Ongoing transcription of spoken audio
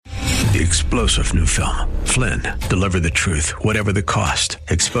The explosive new film, Flynn, deliver the truth, whatever the cost.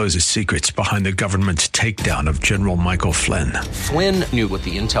 Exposes secrets behind the government's takedown of General Michael Flynn. Flynn knew what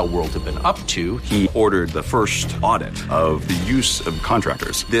the intel world had been up to. He ordered the first audit of the use of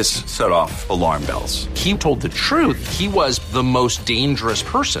contractors. This set off alarm bells. He told the truth. He was the most dangerous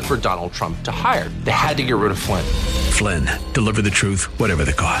person for Donald Trump to hire. They had to get rid of Flynn. Flynn, deliver the truth, whatever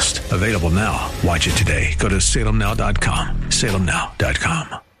the cost. Available now. Watch it today. Go to salemnow.com.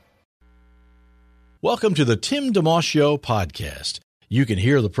 salemnow.com. Welcome to the Tim DeMoss Show podcast. You can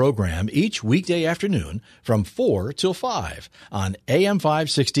hear the program each weekday afternoon from 4 till 5 on AM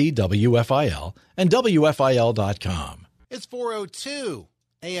 560 WFIL and WFIL.com. It's 4:02,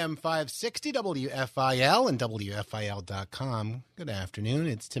 AM 560 WFIL and WFIL.com. Good afternoon.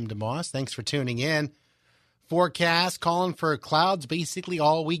 It's Tim DeMoss. Thanks for tuning in. Forecast calling for clouds basically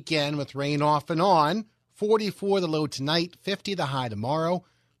all weekend with rain off and on. 44 the low tonight, 50 the high tomorrow.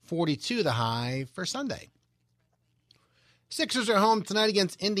 42 the high for Sunday. Sixers are home tonight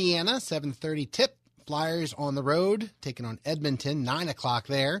against Indiana, 7:30 tip. Flyers on the road, taking on Edmonton, 9 o'clock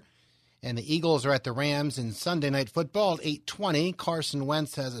there. And the Eagles are at the Rams in Sunday Night Football at 8:20. Carson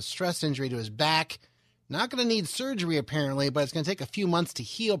Wentz has a stress injury to his back. Not going to need surgery, apparently, but it's going to take a few months to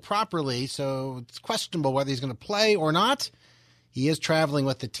heal properly, so it's questionable whether he's going to play or not. He is traveling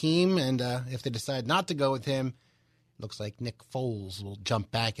with the team, and if they decide not to go with him, looks like Nick Foles will jump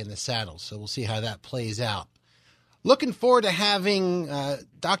back in the saddle, so we'll see how that plays out. Looking forward to having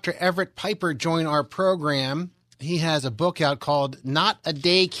Dr. Everett Piper join our program. He has a book out called Not a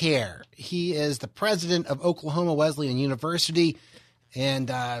Daycare. He is the president of Oklahoma Wesleyan University,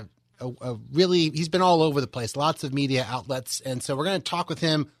 and he's been all over the place, lots of media outlets, and so we're going to talk with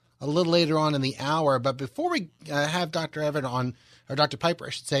him a little later on in the hour. But before we have Dr. Everett on, or Dr. Piper, I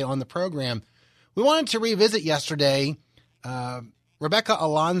should say, on the program, we wanted to revisit yesterday Rebecca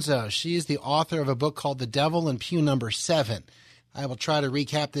Alonso. She is the author of a book called The Devil in Pew Number 7. I will try to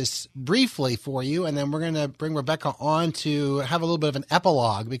recap this briefly for you, and then we're going to bring Rebecca on to have a little bit of an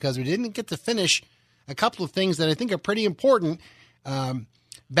epilogue because we didn't get to finish a couple of things that I think are pretty important.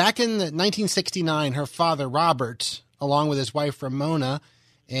 Back in 1969, her father, Robert, along with his wife, Ramona,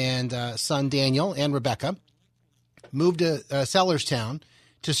 and son, Daniel, and Rebecca, moved to Sellerstown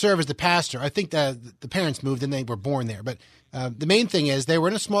to serve as the pastor. I think the parents moved and they were born there. But the main thing is they were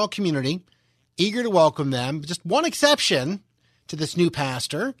in a small community, eager to welcome them. Just one exception to this new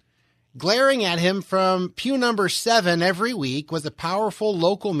pastor. Glaring at him from pew number 7 every week was a powerful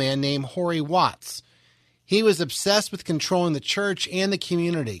local man named Horry Watts. He was obsessed with controlling the church and the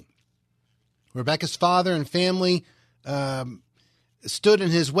community. Rebecca's father and family stood in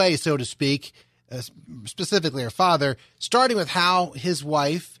his way, so to speak, specifically her father, starting with how his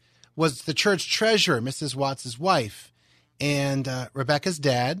wife was the church treasurer, Mrs. Watts' wife. And Rebecca's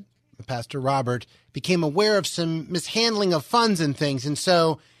dad, Pastor Robert, became aware of some mishandling of funds and things. And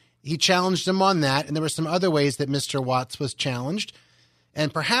so he challenged him on that. And there were some other ways that Mr. Watts was challenged.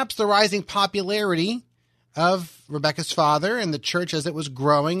 And perhaps the rising popularity of Rebecca's father and the church as it was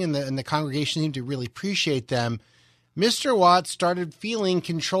growing and the congregation seemed to really appreciate them, Mr. Watts started feeling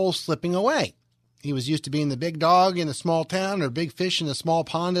control slipping away. He was used to being the big dog in a small town, or big fish in a small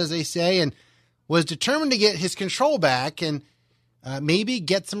pond, as they say, and was determined to get his control back and maybe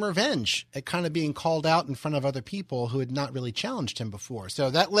get some revenge at kind of being called out in front of other people who had not really challenged him before. So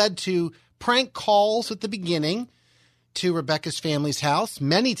that led to prank calls at the beginning to Rebecca's family's house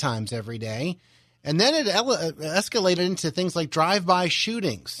many times every day. And then it escalated into things like drive-by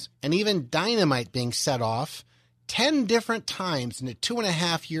shootings and even dynamite being set off 10 different times in a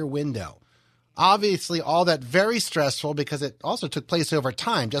 2.5-year window. Obviously, all that very stressful because it also took place over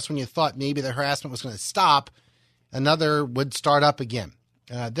time. Just when you thought maybe the harassment was going to stop, another would start up again.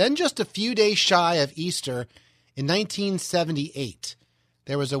 Then just a few days shy of Easter in 1978,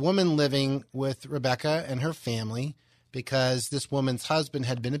 there was a woman living with Rebecca and her family because this woman's husband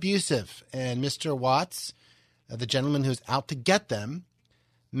had been abusive. And Mr. Watts, the gentleman who's out to get them,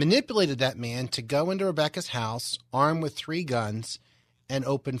 manipulated that man to go into Rebecca's house armed with 3 guns and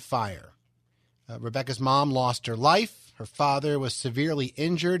open fire. Rebecca's mom lost her life. Her father was severely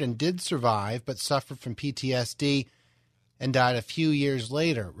injured and did survive, but suffered from PTSD and died a few years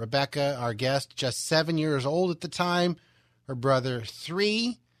later. Rebecca, our guest, just 7 years old at the time. Her brother,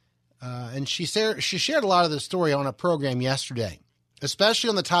 3. And she shared a lot of the story on a program yesterday, especially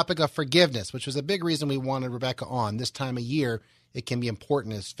on the topic of forgiveness, which was a big reason we wanted Rebecca on. This time of year, it can be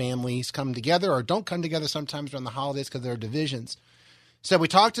important as families come together or don't come together sometimes around the holidays because there are divisions. So we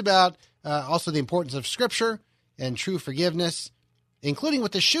talked about also the importance of Scripture and true forgiveness. including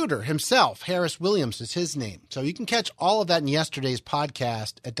with the shooter himself. Harris Williams is his name. So you can catch all of that in yesterday's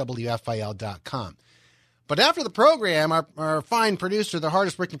podcast at WFIL.com. But after the program, our fine producer, the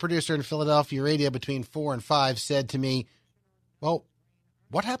hardest working producer in Philadelphia radio between 4 and 5, said to me, well,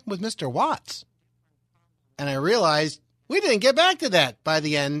 what happened with Mr. Watts? And I realized we didn't get back to that by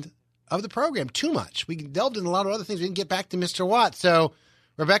the end of the program too much. We delved in a lot of other things. We didn't get back to Mr. Watts. So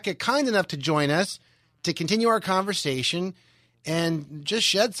Rebecca, kind enough to join us to continue our conversation and just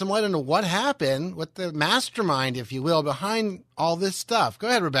shed some light on what happened with the mastermind, if you will, behind all this stuff. Go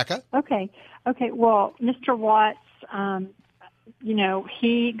ahead, Rebecca. Okay. Well, Mr. Watts,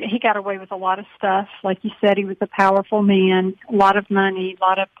 he got away with a lot of stuff. Like you said, he was a powerful man, a lot of money, a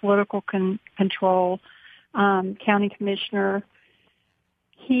lot of political control, county commissioner.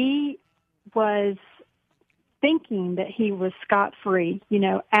 He was thinking that he was scot-free,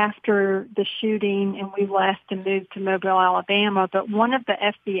 after the shooting, and we left and moved to Mobile, Alabama. But one of the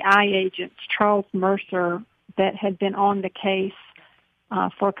FBI agents, Charles Mercer, that had been on the case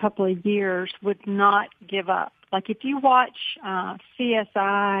for a couple of years, would not give up. Like if you watch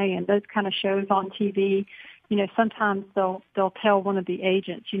CSI and those kind of shows on TV, sometimes they'll tell one of the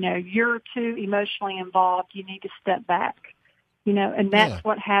agents, you're too emotionally involved, you need to step back. And that's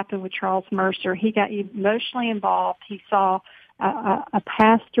what happened with Charles Mercer. He got emotionally involved. He saw a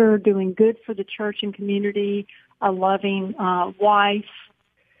pastor doing good for the church and community, a loving wife,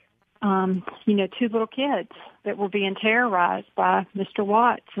 2 little kids that were being terrorized by Mr.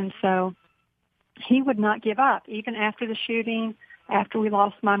 Watts. And so he would not give up. Even after the shooting, after we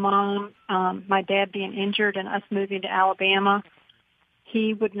lost my mom, my dad being injured and us moving to Alabama,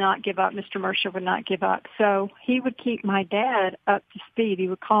 he would not give up. Mr. Mercer would not give up. So he would keep my dad up to speed. He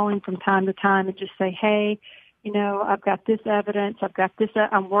would call him from time to time and just say, hey, I've got this evidence. I've got this.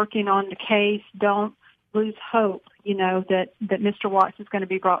 I'm working on the case. Don't lose hope, that Mr. Watts is going to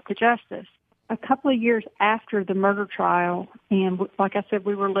be brought to justice. A couple of years after the murder trial, and like I said,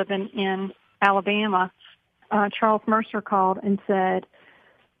 we were living in Alabama, Charles Mercer called and said,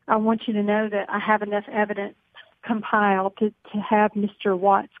 I want you to know that I have enough evidence compiled to have Mr.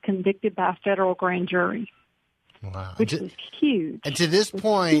 Watts convicted by a federal grand jury. Wow. Which was huge. And to this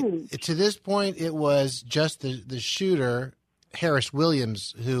point, it was just the shooter, Harris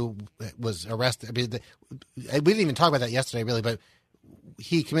Williams, who was arrested. I mean, we didn't even talk about that yesterday, really, but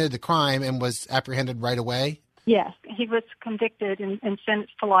he committed the crime and was apprehended right away. Yes, he was convicted and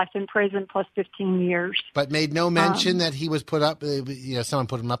sentenced to life in prison plus 15 years. But made no mention that he was put up, someone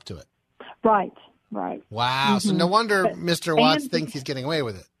put him up to it. Right. Wow. Mm-hmm. So no wonder Mr. Watts thinks he's getting away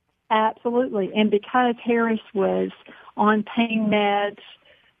with it. Absolutely. And because Harris was on pain meds,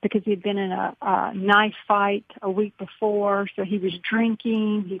 because he'd been in a knife fight a week before, so he was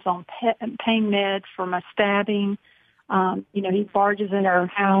drinking, he's on pain meds from a stabbing, he barges in our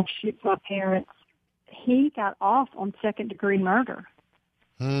house, shoots my parents. He got off on second-degree murder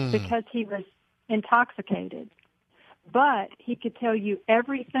because he was intoxicated. But he could tell you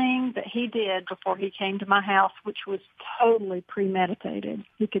everything that he did before he came to my house, which was totally premeditated.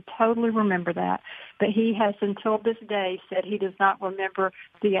 He could totally remember that. But he has, until this day, said he does not remember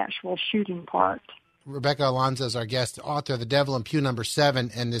the actual shooting part. Rebecca Alonzo is our guest, author of The Devil in Pew Number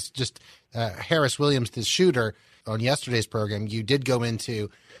 7, and this Harris Williams, this shooter, on yesterday's program. You did go into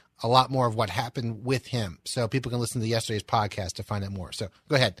a lot more of what happened with him. So people can listen to yesterday's podcast to find out more. So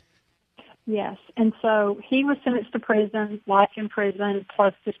go ahead. Yes, and so he was sentenced to prison, life in prison,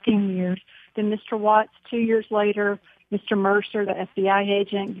 plus 15 years. Then Mr. Watts, 2 years later, Mr. Mercer, the FBI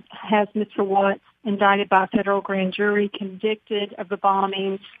agent, has Mr. Watts indicted by a federal grand jury, convicted of the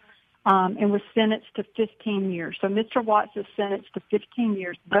bombings, and was sentenced to 15 years. So Mr. Watts is sentenced to 15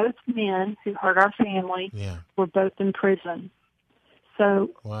 years. Both men who hurt our family were both in prison. So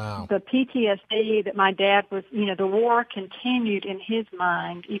the PTSD that my dad was, the war continued in his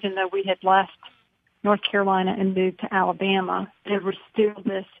mind, even though we had left North Carolina and moved to Alabama. There was still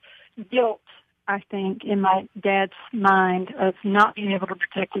this guilt, I think, in my dad's mind of not being able to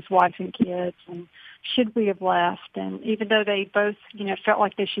protect his wife and kids, and should we have left? And even though they both, felt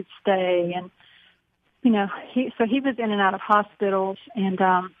like they should stay, and, he was in and out of hospitals, and,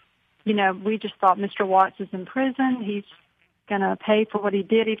 we just thought Mr. Watts is in prison. He's going to pay for what he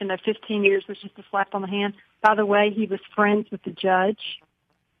did, even though 15 years was just a slap on the hand. By the way, he was friends with the judge,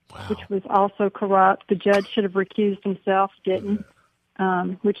 which was also corrupt. The judge should have recused himself, didn't,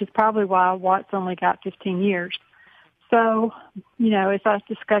 which is probably why Watts only got 15 years. So, as I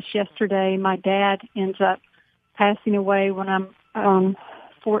discussed yesterday, my dad ends up passing away when I'm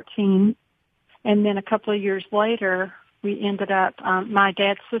 14. And then a couple of years later, we ended up, my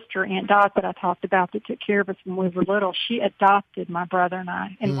dad's sister, Aunt Dot, that I talked about that took care of us when we were little, she adopted my brother and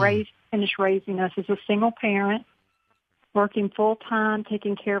I and finished raising us as a single parent, working full-time,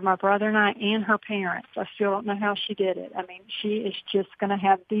 taking care of my brother and I and her parents. I still don't know how she did it. I mean, she is just going to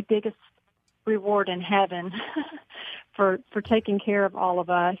have the biggest reward in heaven for taking care of all of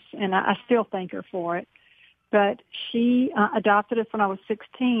us, and I still thank her for it. But she adopted us when I was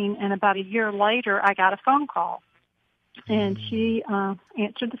 16, and about a year later, I got a phone call. And she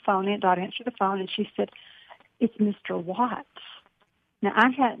answered the phone, Aunt Dot answered the phone, and she said, "It's Mr. Watts." Now, I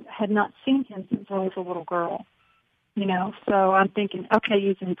had not seen him since I was a little girl, you know, so I'm thinking, okay,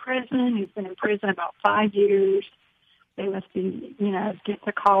 he's in prison. He's been in prison about 5 years. They must be, you know, get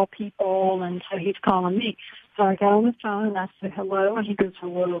to call people, and so he's calling me. So I got on the phone, and I said, "Hello," and he goes,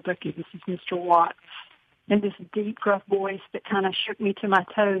 "Hello, Becky, this is Mr. Watts." And this deep, gruff voice that kind of shook me to my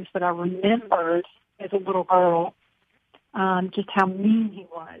toes, that I remembered as a little girl, just how mean he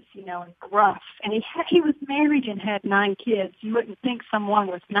was, you know, and gruff. And he was married and had 9 kids. You wouldn't think someone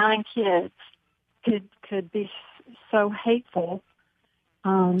with 9 kids could be so hateful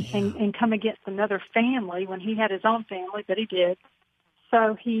and come against another family when he had his own family, but he did.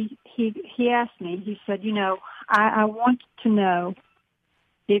 So he asked me, he said, "You know, I want to know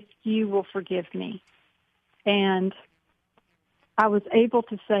if you will forgive me." And I was able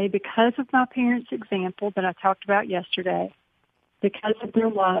to say, because of my parents' example that I talked about yesterday, because of their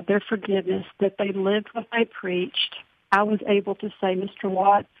love, their forgiveness, that they lived what they preached, I was able to say, "Mr.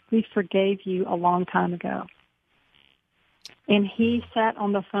 Watts, we forgave you a long time ago." And he sat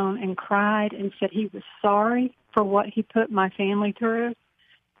on the phone and cried and said he was sorry for what he put my family through.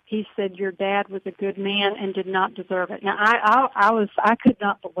 He said, "Your dad was a good man and did not deserve it." Now, I could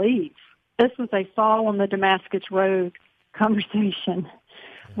not believe. This was a Saul on the Damascus Road conversation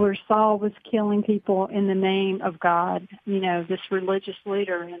where Saul was killing people in the name of God, you know, this religious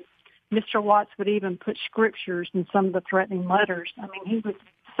leader. And Mr. Watts would even put scriptures in some of the threatening letters. I mean, he was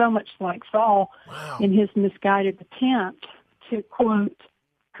so much like Saul in his misguided attempt to, quote,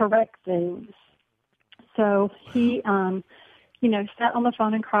 correct things. So he, you know, sat on the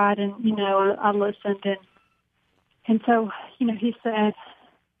phone and cried, and, you know, I listened. And so, you know, he said,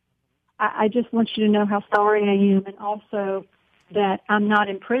 I just want you to know how sorry I am, and also that I'm not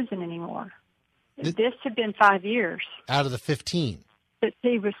in prison anymore." This had been 5 years. Out of the 15. But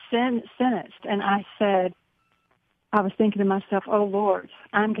he was sentenced, and I said, I was thinking to myself, "Oh, Lord,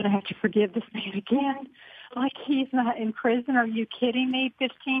 I'm going to have to forgive this man again. Like, he's not in prison. Are you kidding me?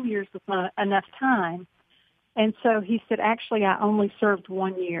 15 years was not enough time." And so he said, "Actually, I only served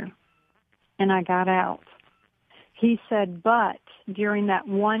 1 year, and I got out." He said, "But during that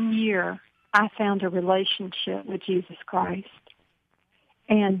 1 year, I found a relationship with Jesus Christ."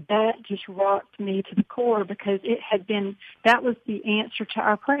 And that just rocked me to the core, because that was the answer to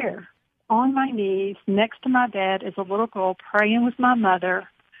our prayer. On my knees, next to my dad as a little girl, praying with my mother,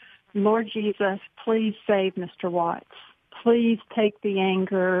 "Lord Jesus, please save Mr. Watts. Please take the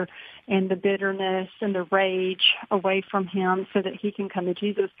anger and the bitterness and the rage away from him so that he can come to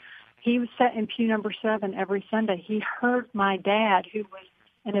Jesus." He was sat in pew number 7 every Sunday. He heard my dad, who was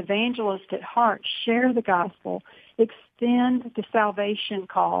an evangelist at heart, share the gospel, extend the salvation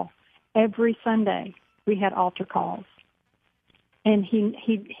call every Sunday. We had altar calls. And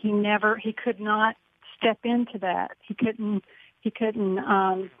he could not step into that. He couldn't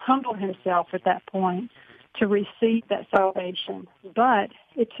humble himself at that point to receive that salvation. But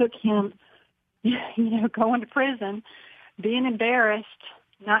it took him, you know, going to prison, being embarrassed,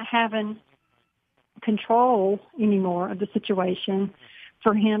 not having control anymore of the situation,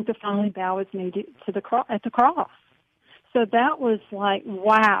 for him to finally bow his knee to the at the cross. So that was like,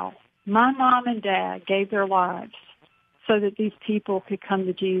 wow, my mom and dad gave their lives so that these people could come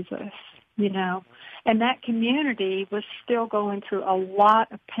to Jesus, you know. And that community was still going through a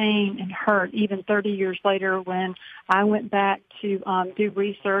lot of pain and hurt, even 30 years later when I went back to do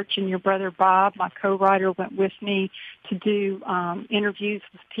research, and your brother Bob, my co-writer, went with me to do interviews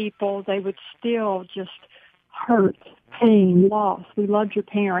with people. They would still just hurt, pain, loss. We loved your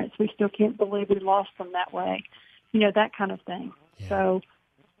parents. We still can't believe we lost them that way. You know, that kind of thing. Yeah. So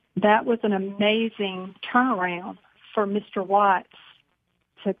that was an amazing turnaround for Mr. Watts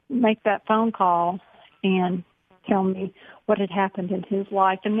to make that phone call and tell me what had happened in his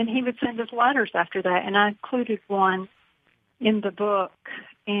life. And then he would send us letters after that, and I included one in the book.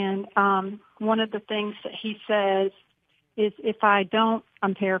 And one of the things that he says is, if I don't,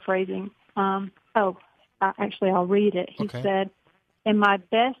 I'm paraphrasing, actually I'll read it. He said, "And my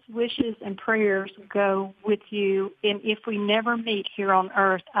best wishes and prayers go with you, and if we never meet here on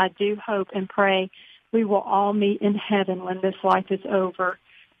earth, I do hope and pray We will all meet in heaven when this life is over.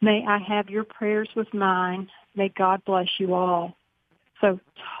 May I have your prayers with mine. May God bless you all. So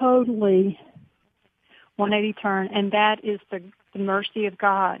totally 180 turn, and that is the mercy of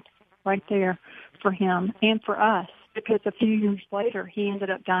God right there for him and for us, because a few years later he ended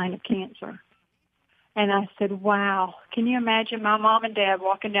up dying of cancer. And I said, wow, can you imagine my mom and dad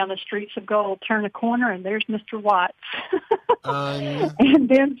walking down the streets of gold, turn a corner, and there's Mr. Watts. And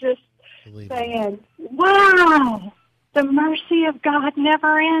them just saying, wow, the mercy of God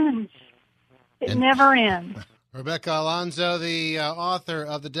never ends. It never ends. Rebecca Alonzo, the author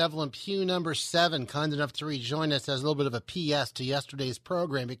of The Devil in Pew Number 7, kind enough to rejoin us as a little bit of a PS to yesterday's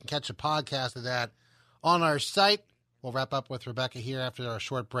program. You can catch a podcast of that on our site. We'll wrap up with Rebecca here after our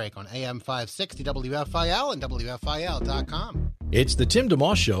short break on AM 560 WFIL and WFIL.com. It's the Tim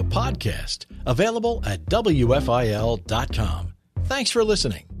DeMoss Show podcast, available at WFIL.com. Thanks for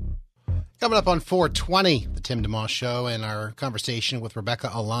listening. Coming up on 420, the Tim DeMoss Show, and our conversation with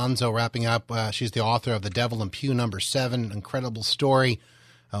Rebecca Alonzo wrapping up. She's the author of The Devil in Pew Number 7, incredible story,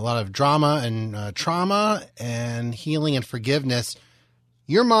 a lot of drama and trauma and healing and forgiveness.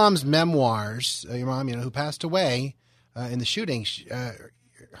 Your mom's memoirs, your mom, who passed away in the shooting,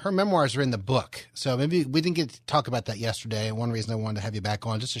 her memoirs are in the book. So maybe we didn't get to talk about that yesterday, and one reason I wanted to have you back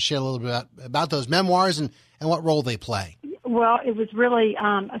on, just to share a little bit about those memoirs and what role they play. Well, it was really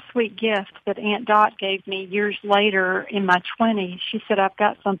a sweet gift that Aunt Dot gave me years later in my 20s. She said, I've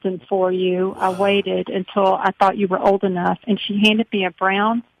got something for you. I waited until I thought you were old enough. And she handed me a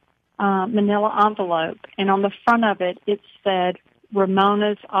brown manila envelope. And on the front of it, it said,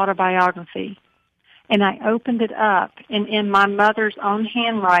 Ramona's autobiography. And I opened it up, and in my mother's own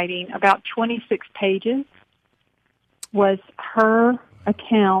handwriting, about 26 pages, was her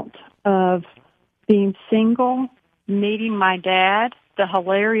account of being single, meeting my dad, the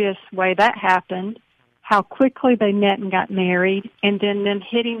hilarious way that happened, how quickly they met and got married, and then them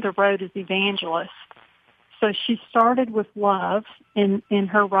hitting the road as evangelists. So she started with love in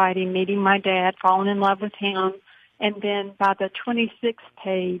her writing, meeting my dad, falling in love with him, and then by the 26th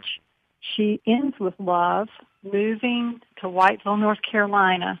page, she ends with love, moving to Whiteville, North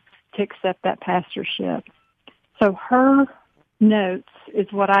Carolina to accept that pastorship. So her notes is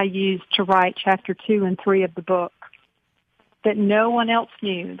what I used to write chapter 2 and 3 of the book, that no one else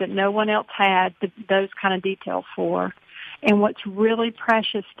knew, that no one else had those kind of details for. And what's really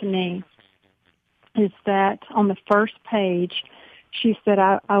precious to me is that on the first page, she said,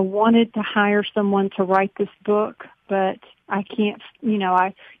 I wanted to hire someone to write this book, but I can't,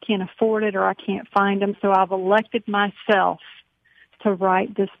 I can't afford it or I can't find them, so I've elected myself to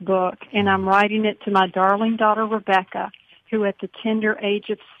write this book. And I'm writing it to my darling daughter, Rebecca, who at the tender age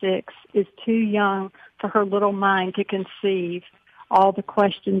of 6 is too young for her little mind to conceive all the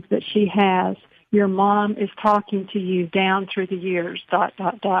questions that she has. Your mom is talking to you down through the years, ...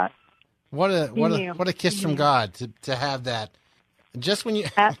 What a kiss from God to have that. Just when you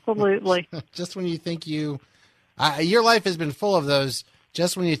absolutely, just when you think your life has been full of those.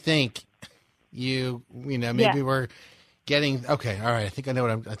 Just when you think maybe we're getting okay. All right, I think I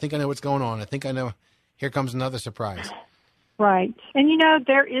know what's going on. I think I know. Here comes another surprise. Right. And,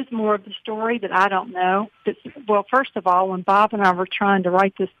 there is more of the story that I don't know. Well, first of all, when Bob and I were trying to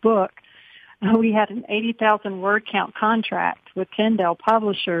write this book, we had an 80,000 word count contract with Tyndale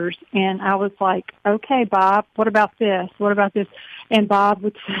Publishers. And I was like, okay, Bob, what about this? What about this? And Bob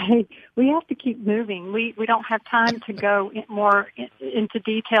would say, we have to keep moving. We don't have time to go more into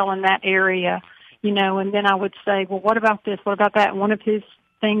detail in that area, and then I would say, well, what about this? What about that? And one of his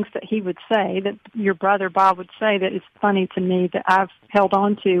things that he would say, that your brother Bob would say, that is funny to me, that I've held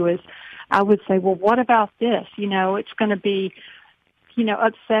on to, is I would say, well, what about this? It's going to be,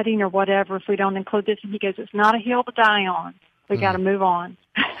 upsetting or whatever if we don't include this. And he goes, it's not a hill to die on. We got to move on.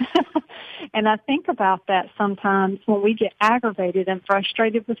 And I think about that sometimes when we get aggravated and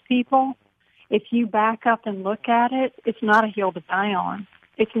frustrated with people. If you back up and look at it, it's not a hill to die on.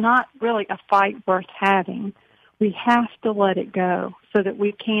 It's not really a fight worth having. We have to let it go so that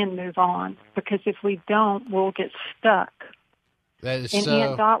we can move on, because if we don't, we'll get stuck. That is and so...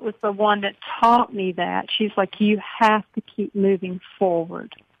 Aunt Dot was the one that taught me that. She's like, you have to keep moving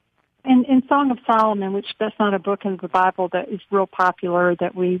forward. And in Song of Solomon, which that's not a book in the Bible that is real popular,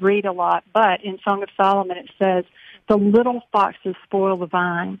 that we read a lot, but in Song of Solomon it says, the little foxes spoil the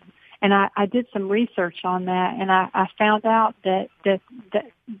vine. And I did some research on that, and I found out that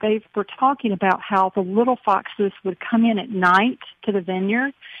they were talking about how the little foxes would come in at night to the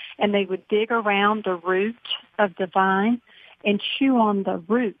vineyard, and they would dig around the root of the vine and chew on the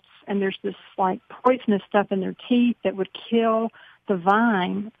roots. And there's this like poisonous stuff in their teeth that would kill the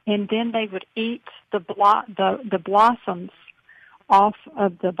vine, and then they would eat the blossoms off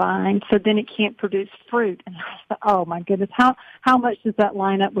of the vine, so then it can't produce fruit. And I thought, oh my goodness, how much does that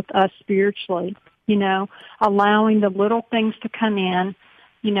line up with us spiritually? You know, allowing the little things to come in,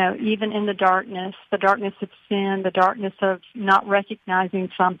 you know, even in the darkness of sin, the darkness of not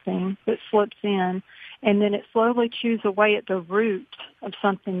recognizing something that slips in, and then it slowly chews away at the root of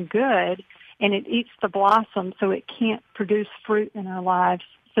something good, and it eats the blossom so it can't produce fruit in our lives,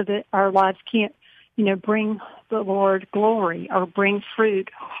 so that our lives can't, you know, bring the Lord glory or bring fruit,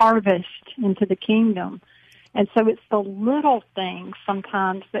 harvest into the kingdom. And so it's the little things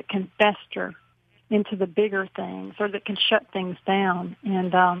sometimes that can fester into the bigger things, or that can shut things down.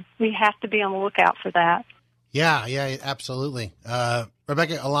 And we have to be on the lookout for that. Yeah, absolutely.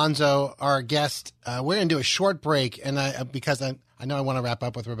 Rebecca Alonzo, our guest, we're going to do a short break, and because I know I want to wrap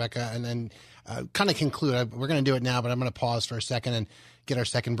up with Rebecca and then kind of conclude. We're going to do it now, but I'm going to pause for a second and get our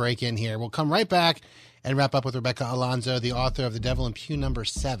second break in here. We'll come right back and wrap up with Rebecca Alonzo, the author of The Devil in Pew Number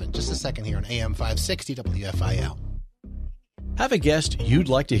 7. Just a second here on AM 560 WFIL. Have a guest you'd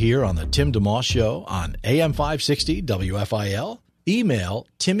like to hear on the Tim DeMoss Show on AM 560 WFIL? Email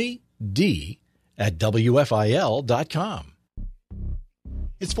timmyd@wfil.com.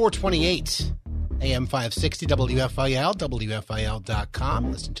 It's 428, AM 560 WFIL,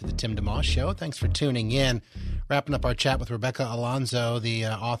 WFIL.com. Listen to the Tim DeMoss Show. Thanks for tuning in. Wrapping up our chat with Rebecca Alonzo, the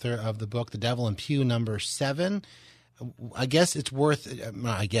author of the book, The Devil in Pew Number 7. I guess it's worth,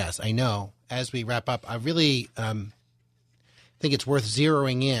 I know, as we wrap up, I really think it's worth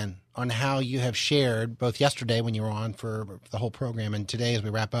zeroing in on how you have shared, both yesterday when you were on for the whole program and today as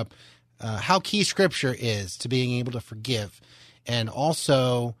we wrap up, how key Scripture is to being able to forgive. And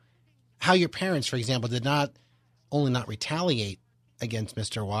also how your parents, for example, did not only not retaliate against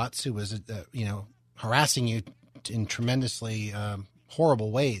Mr. Watts, who was, harassing you in tremendously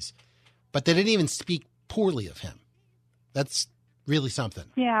horrible ways, but they didn't even speak poorly of him. That's really something.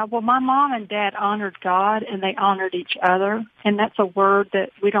 Yeah, well, my mom and dad honored God, and they honored each other, and that's a word that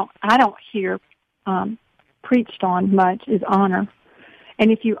I don't hear preached on much, is honor.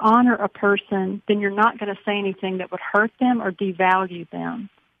 And if you honor a person, then you're not going to say anything that would hurt them or devalue them.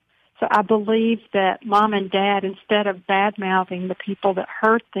 So I believe that mom and dad, instead of bad-mouthing the people that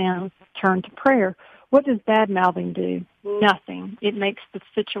hurt them, turn to prayer. What does bad-mouthing do? Nothing. It makes the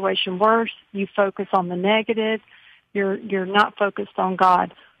situation worse. You focus on the negative. You're not focused on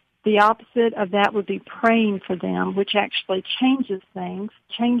God. The opposite of that would be praying for them, which actually changes things,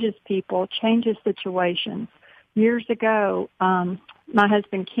 changes people, changes situations. Years ago, my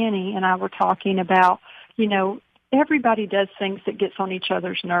husband Kenny and I were talking about, everybody does things that gets on each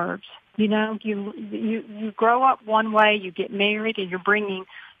other's nerves. You grow up one way, you get married, and you're bringing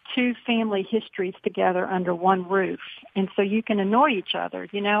two family histories together under one roof. And so you can annoy each other,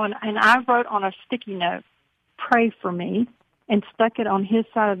 and I wrote on a sticky note, "Pray for me," and stuck it on his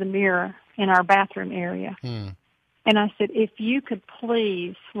side of the mirror in our bathroom area. And I said, if you could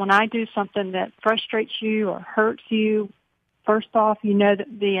please, when I do something that frustrates you or hurts you, first off, you know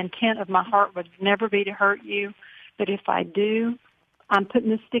that the intent of my heart would never be to hurt you. But if I do, I'm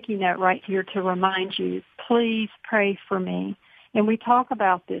putting this sticky note right here to remind you, please pray for me. And we talk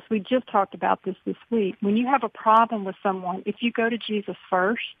about this. We just talked about this week. When you have a problem with someone, if you go to Jesus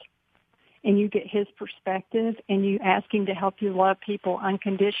first and you get his perspective and you ask him to help you love people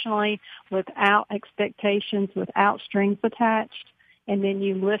unconditionally, without expectations, without strings attached, and then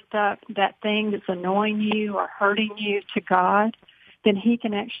you lift up that thing that's annoying you or hurting you to God, then he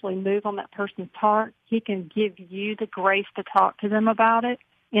can actually move on that person's heart. He can give you the grace to talk to them about it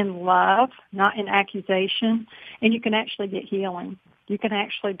in love, not in accusation, and you can actually get healing. You can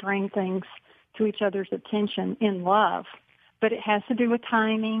actually bring things to each other's attention in love. But it has to do with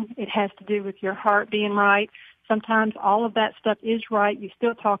timing. It has to do with your heart being right. Sometimes all of that stuff is right. You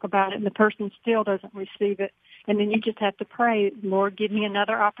still talk about it, and the person still doesn't receive it. And then you just have to pray, Lord, give me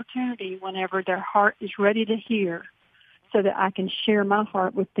another opportunity whenever their heart is ready to hear, so that I can share my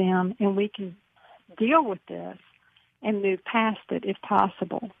heart with them and we can deal with this and move past it if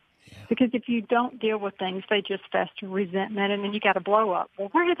possible. Yeah. Because if you don't deal with things, they just fester resentment, and then you got a blow up. Well,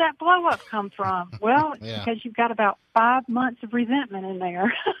 where did that blow up come from? Well, it's because you've got about 5 months of resentment in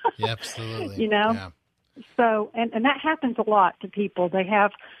there. Yeah, absolutely. Yeah. So, and that happens a lot to people. They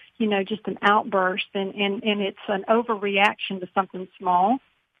have, just an outburst, and it's an overreaction to something small.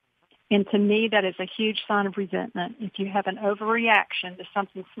 And to me, that is a huge sign of resentment. If you have an overreaction to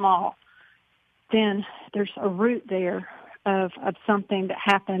something small, then there's a root there of something that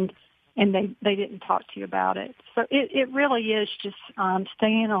happened, and they didn't talk to you about it. So it really is just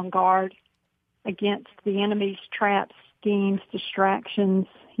staying on guard against the enemy's traps schemes, distractions.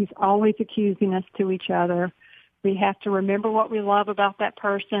 He's always accusing us to each other. We have to remember what we love about that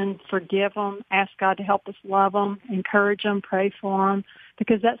person, forgive them, ask God to help us love them, encourage them, pray for them,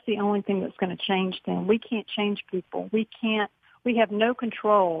 because that's the only thing that's going to change them. We can't change people. We have no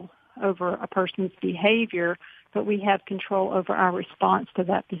control over a person's behavior, but we have control over our response to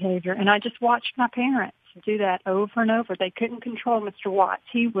that behavior. And I just watched my parents do that over and over. They couldn't control Mr. Watts.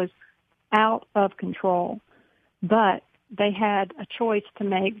 He was out of control. But they had a choice to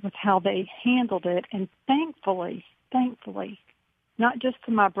make with how they handled it. And thankfully, not just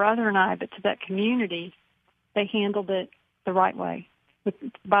to my brother and I, but to that community, they handled it the right way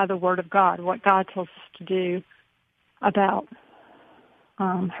by the Word of God, what God tells us to do about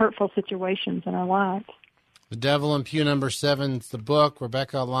hurtful situations in our lives. The Devil in Pew Number 7 is the book.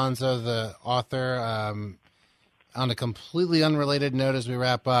 Rebecca Alonzo, the author. On a completely unrelated note as we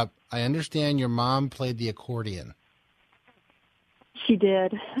wrap up, I understand your mom played the accordion. She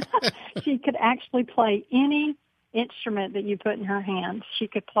did. She could actually play any instrument that you put in her hands. She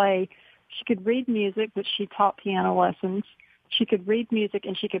could read music, which she taught piano lessons. She could read music,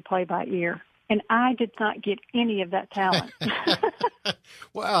 and she could play by ear. And I did not get any of that talent.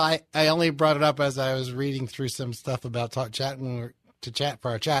 Well, I only brought it up as I was reading through some stuff about chat for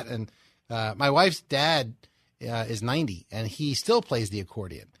our chat. And my wife's dad is 90, and he still plays the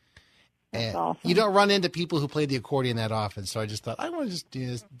accordion. And awesome. You don't run into people who play the accordion that often, so I just thought I want to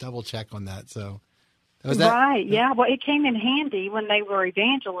just double check on that. So, was that right? Yeah. Well, it came in handy when they were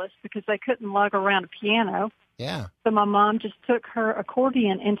evangelists because they couldn't lug around a piano. Yeah. So my mom just took her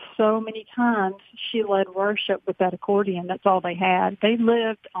accordion, and so many times she led worship with that accordion. That's all they had. They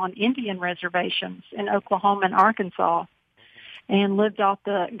lived on Indian reservations in Oklahoma and Arkansas, and lived off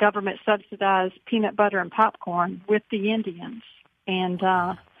the government-subsidized peanut butter and popcorn with the Indians. And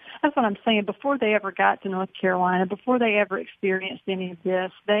that's what I'm saying. Before they ever got to North Carolina, before they ever experienced any of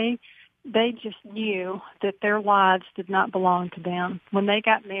this, they just knew that their lives did not belong to them. When they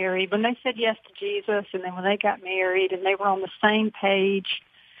got married, when they said yes to Jesus, and then when they got married and they were on the same page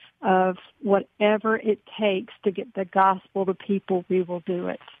of whatever it takes to get the gospel to people, we will do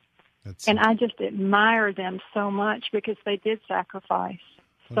it. And I just admire them so much because they did sacrifice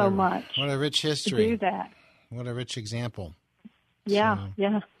so much. What a rich history. To do that. What a rich example. Yeah,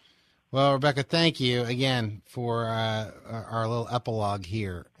 yeah. Well, Rebecca, thank you again for our little epilogue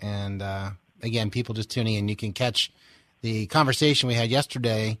here. And again, people just tuning in, you can catch the conversation we had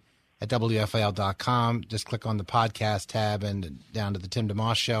yesterday at WFIL.com. Just click on the podcast tab and down to the Tim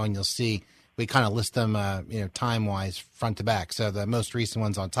DeMoss Show, and you'll see we kind of list them time-wise, front to back. So the most recent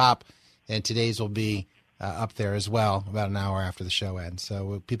one's on top, and today's will be up there as well about an hour after the show ends.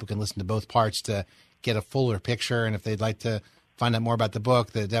 So people can listen to both parts to get a fuller picture, and if they'd like to find out more about the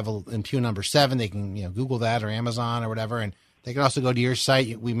book, The Devil in Pew Number 7, they can Google that or Amazon or whatever, and they can also go to your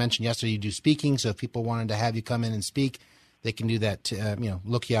site. We mentioned yesterday you do speaking, so if people wanted to have you come in and speak, they can do that,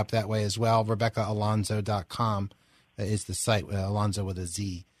 look you up that way as well. RebeccaAlonzo.com is the site, Alonzo with a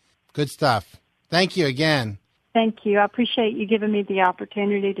Z. Good stuff. Thank you again. Thank you. I appreciate you giving me the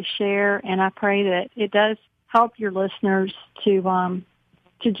opportunity to share, and I pray that it does help your listeners to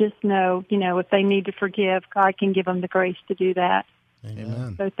just know, if they need to forgive, God can give them the grace to do that.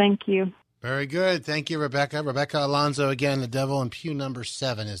 Amen. So thank you. Very good. Thank you, Rebecca. Rebecca Alonzo, again, The Devil in Pew Number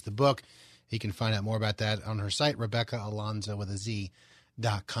 7 is the book. You can find out more about that on her site, RebeccaAlonzo with a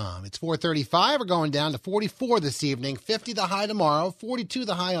Z.com. It's 4:35. We're going down to 44 this evening, 50 the high tomorrow, 42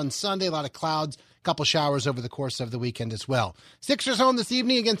 the high on Sunday, a lot of clouds, a couple showers over the course of the weekend as well. Sixers home this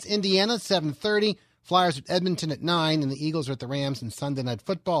evening against Indiana, 7:30. Flyers at Edmonton at 9, and the Eagles are at the Rams in Sunday Night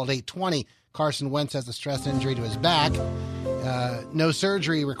Football at 8:20. Carson Wentz has a stress injury to his back. No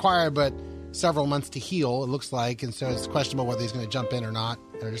surgery required, but several months to heal, it looks like, and so it's questionable whether he's going to jump in or not,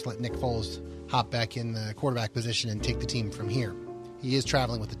 or just let Nick Foles hop back in the quarterback position and take the team from here. He is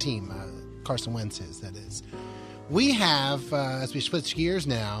traveling with the team. Carson Wentz is, that is. We have, as we switch gears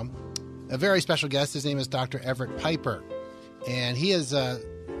now, a very special guest. His name is Dr. Everett Piper, and he is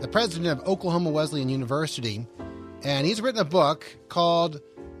the president of Oklahoma Wesleyan University, and he's written a book called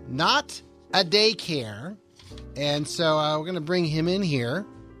Not a Daycare, and so we're going to bring him in here.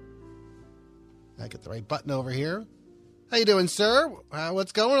 I get the right button over here. How you doing, sir?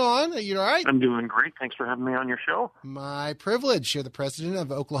 What's going on? Are you all right? I'm doing great. Thanks for having me on your show. My privilege. You're the president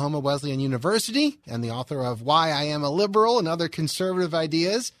of Oklahoma Wesleyan University and the author of Why I Am a Liberal and Other Conservative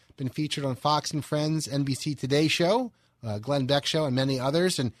Ideas. Been featured on Fox and Friends, NBC Today Show, Glenn Beck Show, and many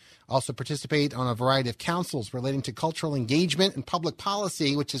others, and also participate on a variety of councils relating to cultural engagement and public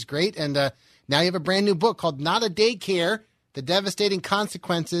policy, which is great. And now you have a brand new book called Not a Daycare, The Devastating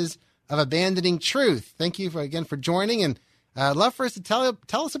Consequences of Abandoning Truth. Thank you again for joining, and I'd love for us to tell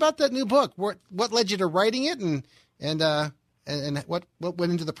us about that new book. What led you to writing it, and what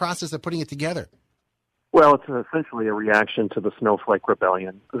went into the process of putting it together? Well, it's essentially a reaction to the Snowflake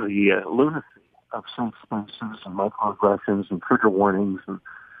Rebellion, the lunacy of safe spaces and microaggressions and trigger warnings and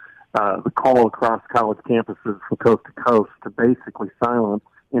the call across college campuses from coast to coast to basically silence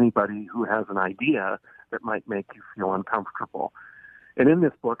anybody who has an idea that might make you feel uncomfortable. And in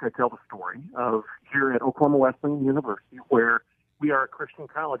this book, I tell the story of here at Oklahoma Wesleyan University, where we are a Christian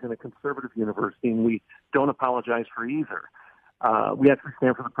college and a conservative university, and we don't apologize for either. We actually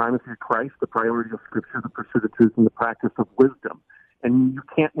stand for the primacy of Christ, the priority of Scripture, the pursuit of truth, and the practice of wisdom. And you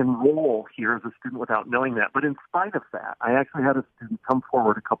can't enroll here as a student without knowing that. But in spite of that, I actually had a student come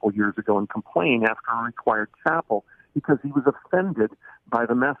forward a couple years ago and complain after a required chapel because he was offended by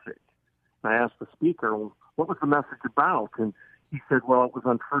the message. And I asked the speaker, well, what was the message about? And he said, well, it was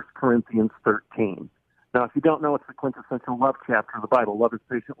on 1 Corinthians 13. Now, if you don't know, it's the quintessential love chapter of the Bible. Love is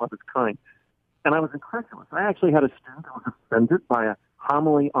patient, love is kind. And I was incredulous. I actually had a student who was offended by a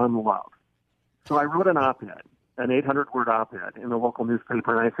homily on love. So I wrote an op-ed, an 800-word op-ed in the local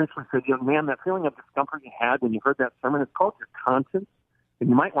newspaper, and I essentially said, young man, that feeling of discomfort you had when you heard that sermon is called your conscience, and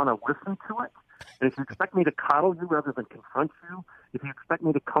you might want to listen to it. And if you expect me to coddle you rather than confront you, if you expect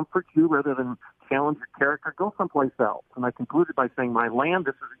me to comfort you rather than challenge your character, go someplace else. And I concluded by saying, my land,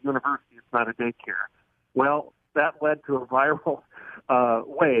 this is a university, it's not a daycare. Well, that led to a viral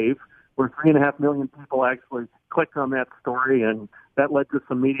wave where 3.5 million people actually clicked on that story, and that led to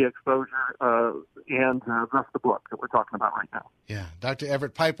some media exposure and thus the book that we're talking about right now. Yeah, Dr.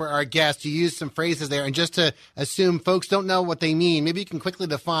 Everett Piper, our guest, you used some phrases there, and just to assume folks don't know what they mean, maybe you can quickly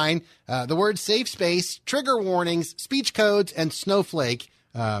define the words safe space, trigger warnings, speech codes, and snowflake.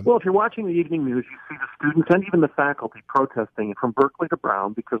 Well, if you're watching the evening news, you see the students and even the faculty protesting from Berkeley to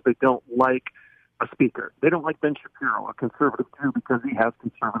Brown because they don't like a speaker. They don't like Ben Shapiro, a conservative too, because he has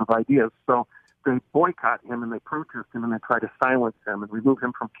conservative ideas. So they boycott him and they protest him and they try to silence him and remove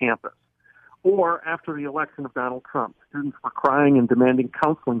him from campus. Or after the election of Donald Trump, students were crying and demanding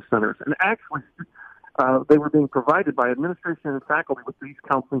counseling centers. And actually, they were being provided by administration and faculty with these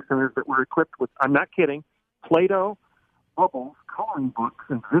counseling centers that were equipped with, I'm not kidding, Play-Doh, bubbles, coloring books,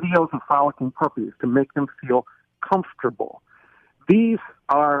 and videos of frolicking puppies to make them feel comfortable. These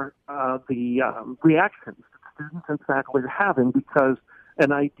are the reactions that students and faculty are having because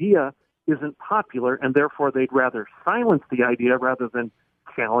an idea isn't popular, and therefore they'd rather silence the idea rather than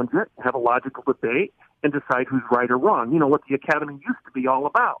challenge it, have a logical debate, and decide who's right or wrong. You know, what the academy used to be all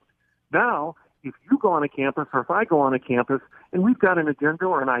about. Now, if you go on a campus or if I go on a campus and we've got an agenda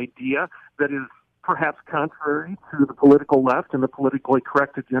or an idea that is perhaps contrary to the political left and the politically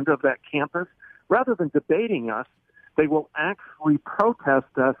correct agenda of that campus, rather than debating us, they will actually protest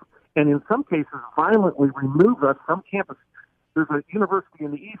us and in some cases violently remove us from campus. There's a university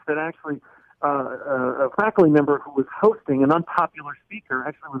in the East that actually a faculty member who was hosting an unpopular speaker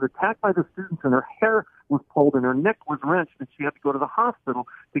actually was attacked by the students and her hair was pulled and her neck was wrenched and she had to go to the hospital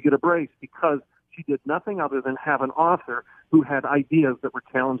to get a brace because she did nothing other than have an author who had ideas that were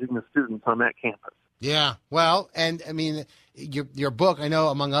challenging the students on that campus. Yeah, well, and I mean, your book, I know,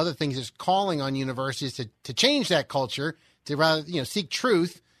 among other things, is calling on universities to change that culture, to rather, seek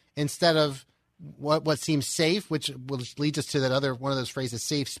truth instead of what seems safe, which leads us to that other one of those phrases,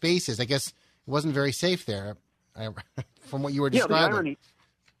 safe spaces. I guess it wasn't very safe there, from what you were describing. Yeah, the irony.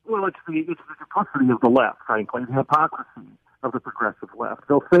 Well, it's the duplicity of the left, frankly, the hypocrisy of the progressive left.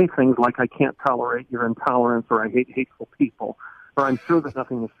 They'll say things like, I can't tolerate your intolerance, or I hate hateful people, or I'm sure that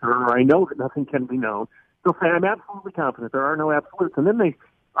nothing is sure, or I know that nothing can be known. They'll say, I'm absolutely confident there are no absolutes. And then they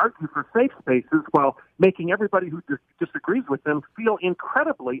argue for safe spaces while making everybody who disagrees with them feel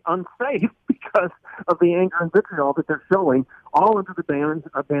incredibly unsafe because of the anger and vitriol that they're showing, all under the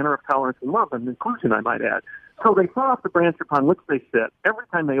banner of tolerance and love and inclusion, I might add. So they fall off the branch upon which they sit every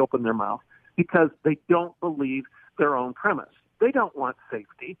time they open their mouth because they don't believe their own premise. They don't want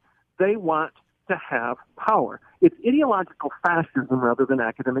safety. They want to have power. It's ideological fascism rather than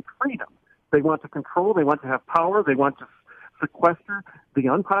academic freedom. They want to control. They want to have power. They want to sequester the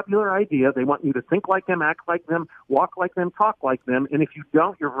unpopular idea. They want you to think like them, act like them, walk like them, talk like them. And if you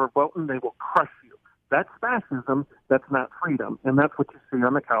don't, you're verboten. They will crush you. That's fascism. That's not freedom. And that's what you see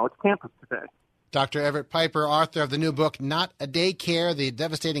on the college campus today. Dr. Everett Piper, author of the new book, Not a Daycare, The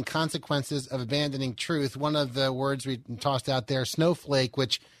Devastating Consequences of Abandoning Truth. One of the words we tossed out there, snowflake,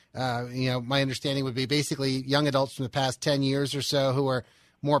 which, my understanding would be basically young adults from the past 10 years or so who are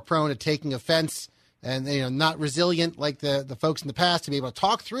more prone to taking offense and, not resilient like the folks in the past to be able to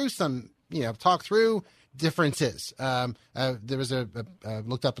talk through differences. There was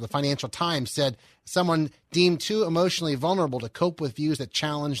looked up at the Financial Times, said someone deemed too emotionally vulnerable to cope with views that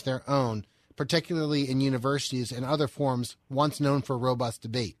challenge their own, particularly in universities and other forums once known for robust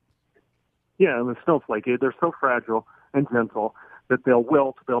debate. Yeah, and the snowflake, they're so fragile and gentle that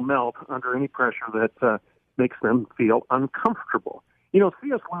they'll melt under any pressure that makes them feel uncomfortable. You know,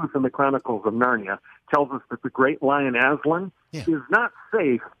 C.S. Lewis in the Chronicles of Narnia tells us that the great lion Aslan is not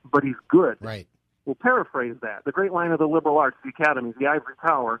safe, but he's good. Right. We'll paraphrase that. The great lion of the liberal arts, the academies, the ivory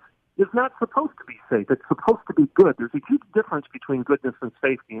tower, is not supposed to be safe. It's supposed to be good. There's a huge difference between goodness and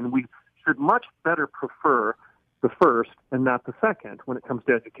safety, and we should much better prefer the first and not the second when it comes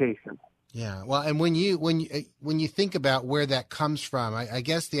to education. Yeah, well, and when you think about where that comes from, I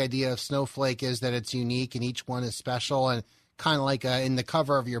guess the idea of Snowflake is that it's unique and each one is special, and kind of like in the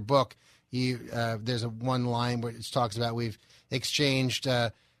cover of your book, there's one line where it talks about we've exchanged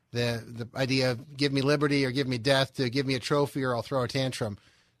the idea of give me liberty or give me death to give me a trophy or I'll throw a tantrum.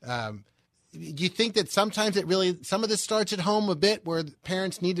 Do you think that sometimes some of this starts at home a bit, where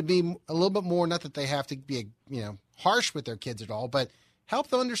parents need to be a little bit more, not that they have to be harsh with their kids at all, but help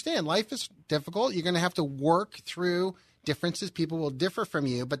them understand life is difficult. You're going to have to work through differences. People will differ from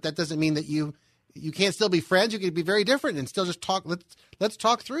you, but that doesn't mean that you can't still be friends. You can be very different and still just talk. Let's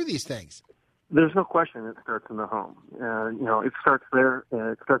talk through these things. There's no question it starts in the home. It starts there.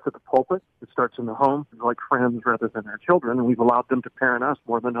 It starts at the pulpit. It starts in the home, like friends rather than our children, and we've allowed them to parent us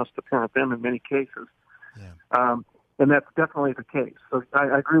more than us to parent them in many cases. Yeah. And that's definitely the case. So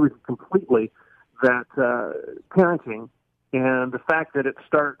I agree with you completely that parenting and the fact that it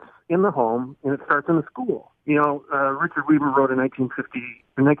starts in the home and it starts in the school. Richard Weaver wrote in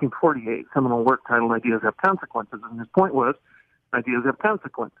 1948, seminal work titled Ideas Have Consequences, and his point was, ideas have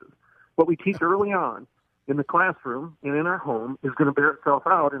consequences. What we teach early on in the classroom and in our home is going to bear itself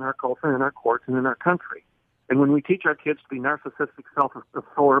out in our culture, in our courts, and in our country. And when we teach our kids to be narcissistic,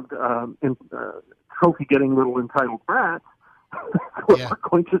 self-absorbed, trophy-getting little entitled brats, that's what we're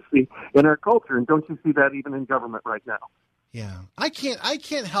going to see in our culture. And don't you see that even in government right now? Yeah, I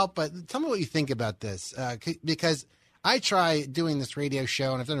can't help but tell me what you think about this, because I try doing this radio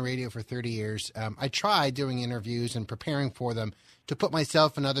show, and I've done radio for 30 years. I try doing interviews and preparing for them to put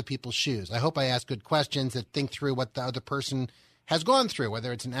myself in other people's shoes. I hope I ask good questions that think through what the other person has gone through,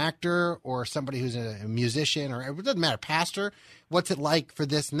 whether it's an actor or somebody who's a musician, or it doesn't matter, pastor. What's it like for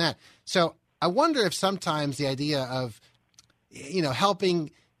this and that? So I wonder if sometimes the idea of,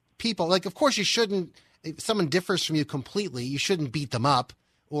 helping people, like, of course you shouldn't, if someone differs from you completely, you shouldn't beat them up,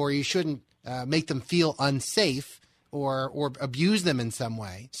 or you shouldn't make them feel unsafe or abuse them in some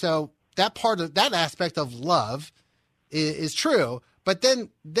way. So that aspect of love is true, but then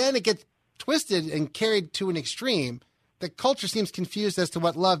it gets twisted and carried to an extreme. The culture seems confused as to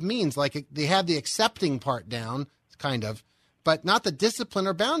what love means. Like, they have the accepting part down, kind of, but not the discipline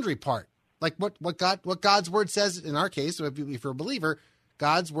or boundary part. Like what God's word says in our case, if you're a believer,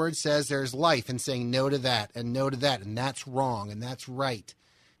 God's word says there's life in saying no to that, and that's wrong, and that's right.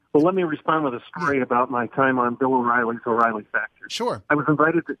 Well, let me respond with a story about my time on Bill O'Reilly's O'Reilly Factor. Sure. I was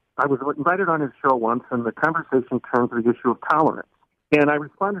invited on his show once, and the conversation turned to the issue of tolerance. And I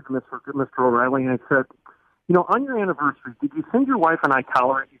responded to Mr. O'Reilly, and I said, on your anniversary, did you send your wife an I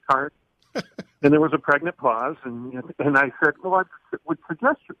tolerate you card? And there was a pregnant pause, and I said, well, I would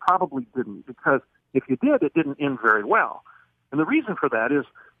suggest you probably didn't, because if you did, it didn't end very well. And the reason for that is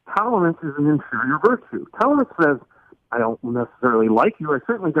tolerance is an inferior virtue. Tolerance says, I don't necessarily like you, I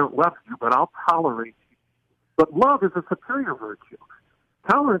certainly don't love you, but I'll tolerate you. But love is a superior virtue.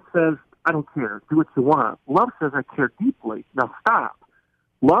 Tolerance says, I don't care, do what you want. Love says, I care deeply. Now stop.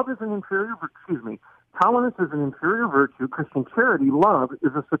 Tolerance is an inferior virtue. Christian charity, love,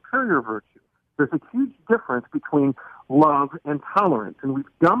 is a superior virtue. There's a huge difference between love and tolerance, and we've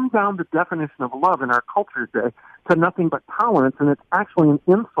dumbed down the definition of love in our culture today to nothing but tolerance, and it's actually an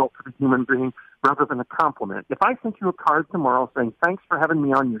insult to the human being rather than a compliment. If I sent you a card tomorrow saying, thanks for having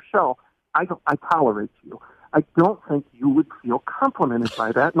me on your show, I tolerate you. I don't think you would feel complimented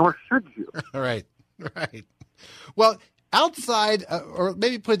by that, nor should you. Right. Well, outside, or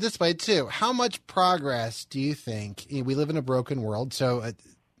maybe put it this way too, how much progress do you think, we live in a broken world, so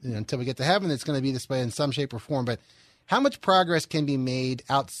until we get to heaven, it's going to be this way in some shape or form, but how much progress can be made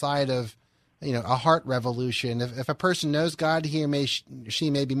outside of, a heart revolution? If a person knows God, she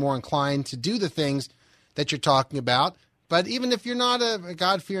may be more inclined to do the things that you're talking about, but even if you're not a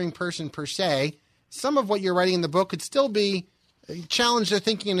God-fearing person per se, some of what you're writing in the book could still be challenge their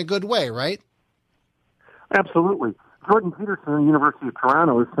thinking in a good way, right? Absolutely. Jordan Peterson at the University of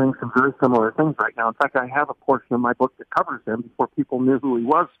Toronto is saying some very similar things right now. In fact, I have a portion of my book that covers him before people knew who he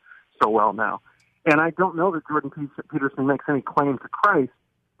was so well now. And I don't know that Jordan Peterson makes any claim to Christ,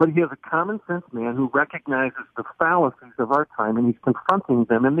 but he is a common-sense man who recognizes the fallacies of our time, and he's confronting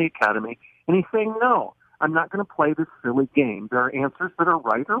them in the academy, and he's saying, no, I'm not going to play this silly game. There are answers that are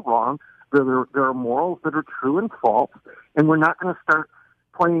right or wrong. There are morals that are true and false, and we're not going to start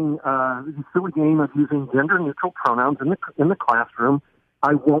playing the silly game of using gender-neutral pronouns in the classroom.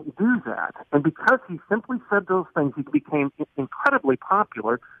 I won't do that. And because he simply said those things, he became incredibly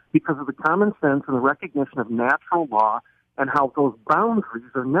popular because of the common sense and the recognition of natural law and how those boundaries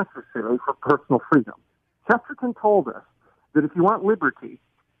are necessary for personal freedom. Chesterton told us that if you want liberty,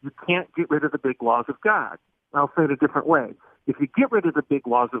 you can't get rid of the big laws of God. I'll say it a different way. If you get rid of the big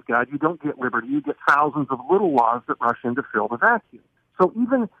laws of God, you don't get liberty. You get thousands of little laws that rush in to fill the vacuum. So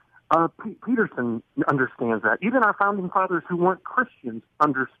even Peterson understands that. Even our founding fathers who weren't Christians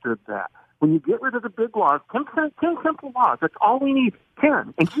understood that. When you get rid of the big laws, 10 simple laws, that's all we need,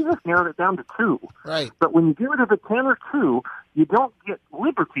 10. And Jesus narrowed it down to 2. Right. But when you get rid of the 10 or 2, you don't get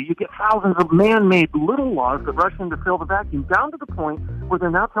liberty. You get thousands of man-made little laws that rush in to fill the vacuum, down to the point where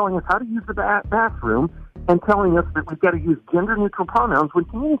they're now telling us how to use the bathroom and telling us that we've got to use gender-neutral pronouns when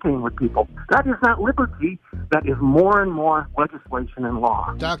communicating with people. That is not liberty. That is more and more legislation and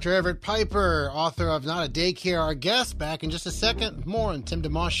law. Dr. Everett Piper, author of Not a Daycare, our guest. Back in just a second. More on Tim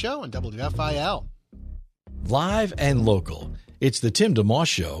DeMoss Show on WFIL. Live and local. It's the Tim DeMoss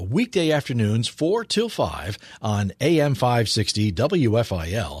Show, weekday afternoons 4 till 5 on AM 560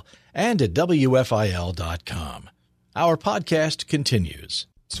 WFIL and at WFIL.com. Our podcast continues.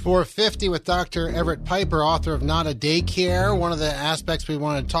 It's 4:50 with Dr. Everett Piper, author of Not a Daycare. One of the aspects we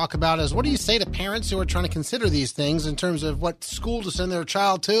want to talk about is what do you say to parents who are trying to consider these things in terms of what school to send their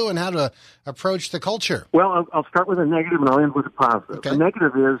child to and how to approach the culture? Well, I'll start with a negative and I'll end with a positive. Okay. The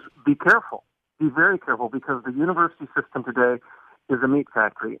negative is be careful. Be very careful because the university system today is a meat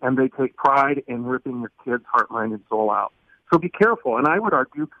factory and they take pride in ripping your kid's heart, mind, and soul out. So be careful. And I would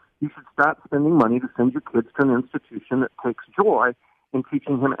argue you should stop spending money to send your kids to an institution that takes joy in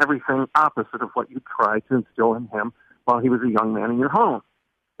teaching him everything opposite of what you tried to instill in him while he was a young man in your home.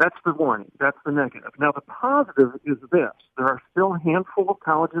 That's the warning. That's the negative. Now, the positive is this. There are still a handful of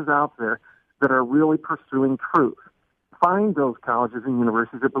colleges out there that are really pursuing truth. Find those colleges and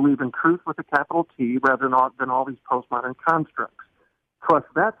universities that believe in truth with a capital T rather than all these postmodern constructs. Trust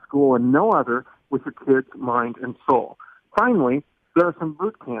that school and no other with your kid's mind and soul. Finally, there are some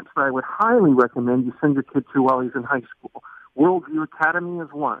boot camps that I would highly recommend you send your kid to while he's in high school. Worldview Academy is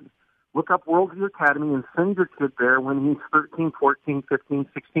one. Look up Worldview Academy and send your kid there when he's 13, 14, 15,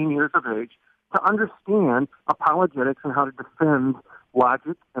 16 years of age to understand apologetics and how to defend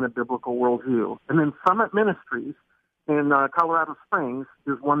logic and a biblical worldview. And then Summit Ministries in Colorado Springs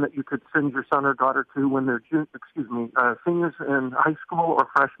is one that you could send your son or daughter to when they're seniors in high school or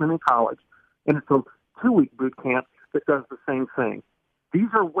freshmen in college. And it's a 2-week boot camp that does the same thing. These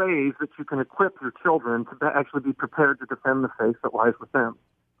are ways that you can equip your children to actually be prepared to defend the faith that lies with them.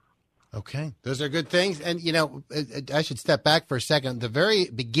 Okay. Those are good things. And, you know, I should step back for a second. The very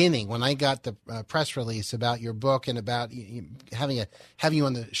beginning, when I got the press release about your book and about having you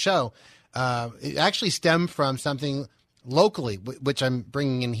on the show, it actually stemmed from something locally, which I'm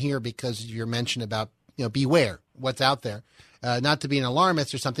bringing in here because of your mention about, beware what's out there. Not to be an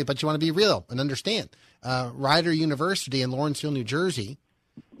alarmist or something, but you want to be real and understand. Rider University in Lawrenceville, New Jersey,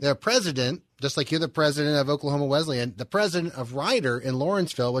 their president, just like you're the president of Oklahoma Wesleyan, the president of Rider in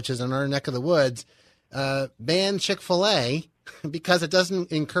Lawrenceville, which is in our neck of the woods, banned Chick-fil-A because it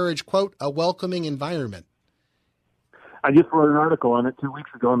doesn't encourage, quote, a welcoming environment. I just wrote an article on it 2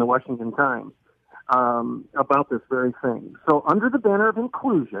 weeks ago in the Washington Times about this very thing. So under the banner of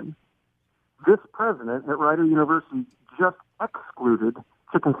inclusion, this president at Rider University just excluded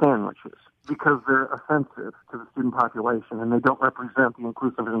chicken sandwiches because they're offensive to the student population and they don't represent the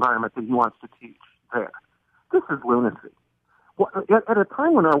inclusive environment that he wants to teach there. This is lunacy. Well, at a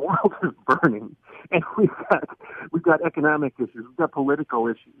time when our world is burning and we've got economic issues, we've got political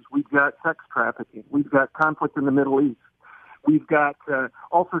issues, we've got sex trafficking, we've got conflict in the Middle East, we've got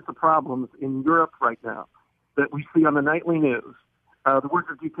all sorts of problems in Europe right now that we see on the nightly news. The words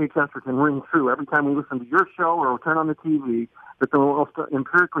of G.K. Chesterton ring true every time we listen to your show or turn on the TV, that the most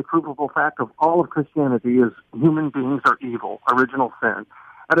empirically provable fact of all of Christianity is human beings are evil, original sin.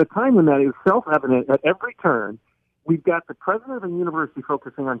 At a time when that is self-evident at every turn, we've got the president of a university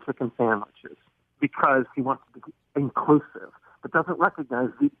focusing on chicken sandwiches because he wants to be inclusive, but doesn't recognize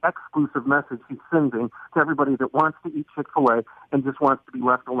the exclusive message he's sending to everybody that wants to eat Chick-fil-A and just wants to be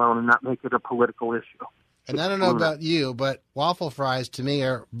left alone and not make it a political issue. And I don't know about you, but waffle fries to me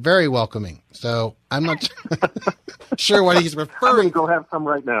are very welcoming. So I'm not sure what he's I'm referring going to go have some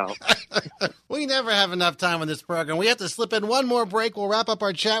right now. We never have enough time on this program. We have to slip in one more break. We'll wrap up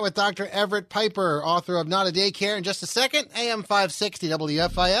our chat with Dr. Everett Piper, author of Not a Daycare, in just a second. AM 560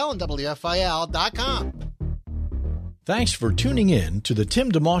 WFIL and WFIL.com. Thanks for tuning in to the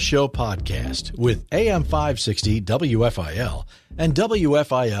Tim DeMoss Show podcast with AM 560 WFIL and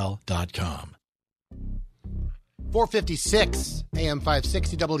WFIL.com. 456 AM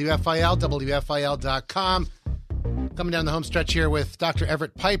 560 WFIL, WFIL.com. Coming down the home stretch here with Dr.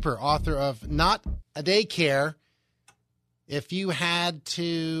 Everett Piper, author of Not a Daycare. If you had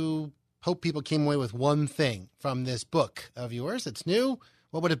to hope people came away with one thing from this book of yours that's new,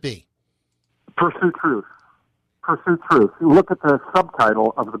 what would it be? Pursue truth. Pursue truth. Look at the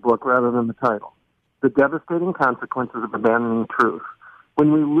subtitle of the book rather than the title. The devastating consequences of abandoning truth.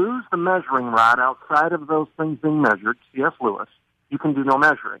 When we lose the measuring rod outside of those things being measured, C.S. Lewis, you can do no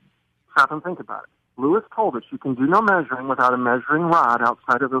measuring. Stop and think about it. Lewis told us you can do no measuring without a measuring rod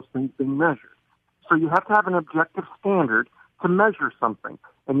outside of those things being measured. So you have to have an objective standard to measure something,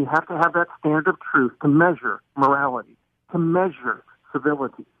 and you have to have that standard of truth to measure morality, to measure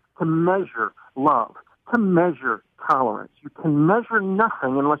civility, to measure love, to measure tolerance. You can measure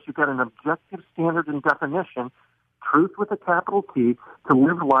nothing unless you've got an objective standard and definition, truth with a capital T, to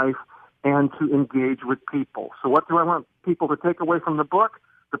live life and to engage with people. So what do I want people to take away from the book?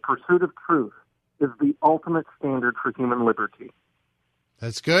 The pursuit of truth is the ultimate standard for human liberty.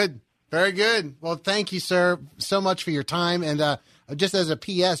 That's good. Very good. Well, thank you, sir, so much for your time. And just as a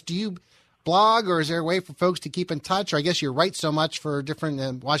P.S., do you blog, or is there a way for folks to keep in touch? Or I guess you write so much for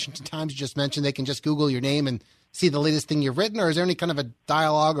different Washington Times you just mentioned, they can just Google your name and see the latest thing you've written? Or is there any kind of a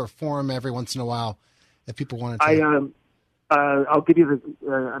dialogue or forum every once in a while if people wanted to? I'll give you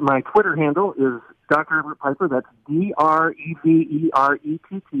my Twitter handle is Dr. Everett Piper. That's DREVERETT,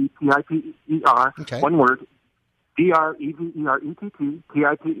 Okay. one word, DREVERETT.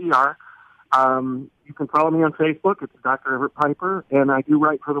 You can follow me on Facebook. It's Dr. Everett Piper, and I do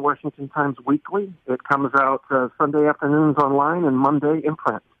write for the Washington Times Weekly. It comes out Sunday afternoons online and Monday in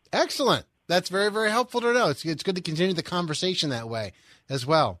print. Excellent. That's very, very helpful to know. It's good to continue the conversation that way as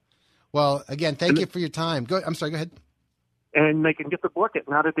well. Well, again, thank you for your time. I'm sorry, go ahead. And they can get the book at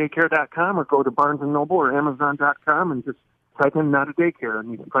notadaycare.com or go to Barnes & Noble or Amazon.com and just type in Not a Daycare and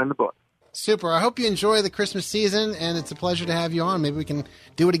you can find the book. Super. I hope you enjoy the Christmas season, and it's a pleasure to have you on. Maybe we can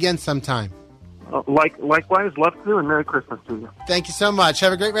do it again sometime. Likewise, love to, and Merry Christmas to you. Thank you so much.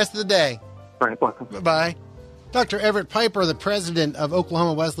 Have a great rest of the day. All right, blessings. Bye-bye. Dr. Everett Piper, the president of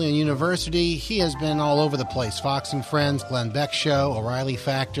Oklahoma Wesleyan University, he has been all over the place. Fox and Friends, Glenn Beck Show, O'Reilly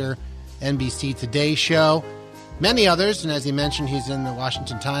Factor, NBC Today Show, many others. And as he mentioned, he's in the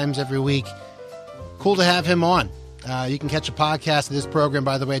Washington Times every week. Cool to have him on. You can catch a podcast of this program,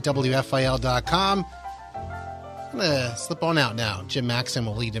 by the way, at WFIL.com. I'm going to slip on out now. Jim Maxson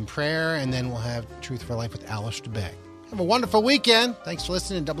will lead in prayer, and then we'll have Truth for Life with Alistair Begg. Have a wonderful weekend. Thanks for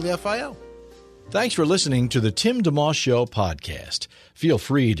listening to WFIL. Thanks for listening to the Tim DeMoss Show podcast. Feel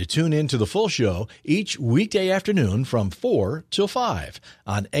free to tune in to the full show each weekday afternoon from 4 till 5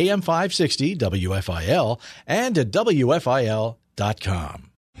 on AM 560 WFIL and at WFIL.com.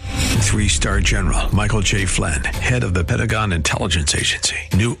 3-star General Michael J. Flynn, head of the Pentagon Intelligence Agency,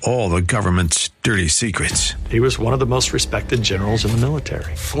 knew all the government's dirty secrets. He was one of the most respected generals in the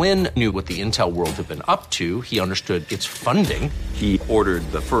military. Flynn knew what the intel world had been up to. He understood its funding. He ordered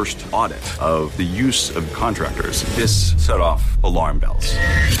the first audit of the use of contractors. This set off alarm bells.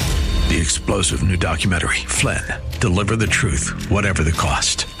 The explosive new documentary, Flynn, Deliver the Truth, Whatever the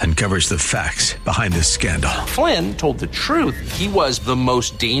Cost, uncovers the facts behind this scandal. Flynn told the truth. He was the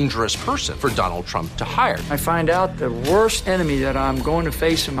most dangerous person for Donald Trump to hire. I find out the worst enemy that I'm going to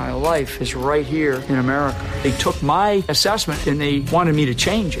face in my life is right here in America. They took my assessment and they wanted me to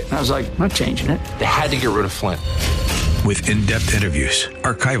change it. And I was like, I'm not changing it. They had to get rid of Flynn. With in-depth interviews,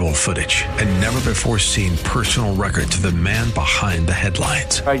 archival footage, and never-before-seen personal records of the man behind the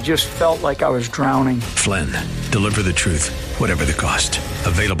headlines. I just felt like I was drowning. Flynn, Deliver the Truth, Whatever the Cost.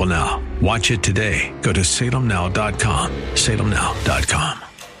 Available now. Watch it today. Go to salemnow.com. salemnow.com.